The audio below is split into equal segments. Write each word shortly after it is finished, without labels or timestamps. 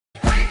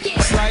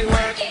Slight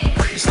work,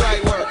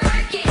 slight work.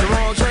 The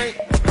wrong drink,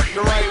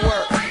 the right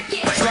work.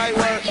 Slight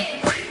work,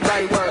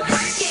 light work.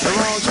 The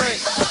wrong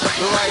drink,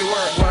 the right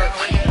work. Work,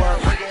 work,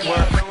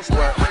 work, work,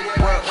 work,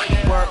 work,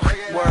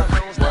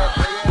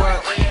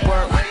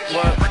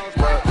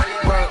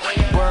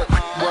 work,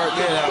 work,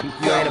 get out.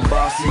 You ain't a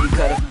boss, so you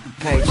cut a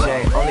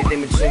paycheck. Only thing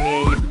between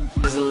me and you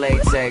is a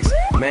latex,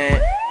 man.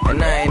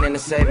 And I ain't into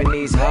saving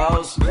these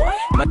hoes.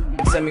 My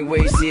tell me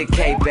where you see a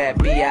cape at.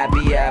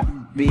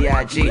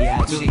 B-I-B-I-B-I-G.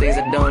 Two things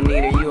I don't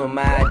need are you and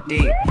my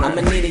ID.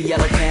 I'ma need a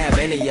yellow cab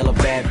and a yellow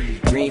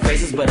bag. Green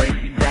faces, but a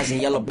thousand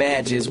yellow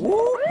badges.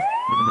 Woo!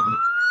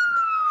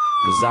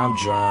 Cause I'm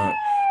drunk,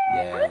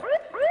 yeah.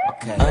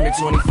 Okay. Under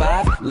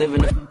 25,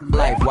 living the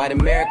life. White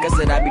America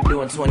said I be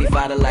doing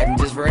 25 to life. And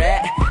just for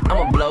that,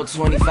 I'ma blow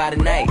 25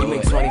 tonight. You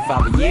make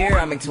 25 a year,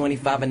 I make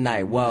 25 a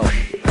night. Whoa.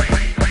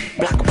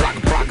 Blocka,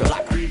 blocka,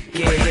 blocka.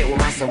 Get hit with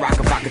my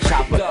Sirocco vodka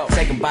chopper.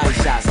 Taking body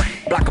shots.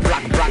 Blocka,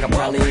 blocka, blocka.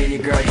 Probably in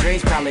your girl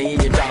dreams, probably in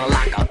your daughter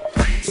locker.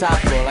 Top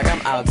floor like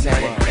I'm out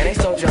tanning. And they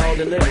stole your whole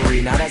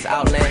delivery. Now that's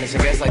outlandish. I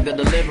guess like the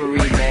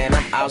delivery, man.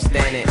 I'm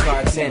outstanding.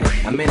 Car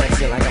tenant. I'm in that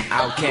shit like I'm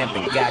out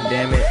camping. God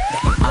damn it.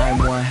 I'm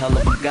one hell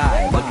of a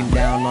guy. Looking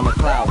down on the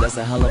cloud. That's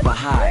a hell of a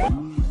high.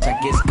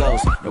 Check his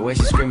ghost. The way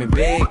she screaming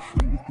big.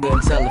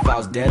 Couldn't tell if I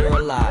was dead or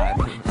alive.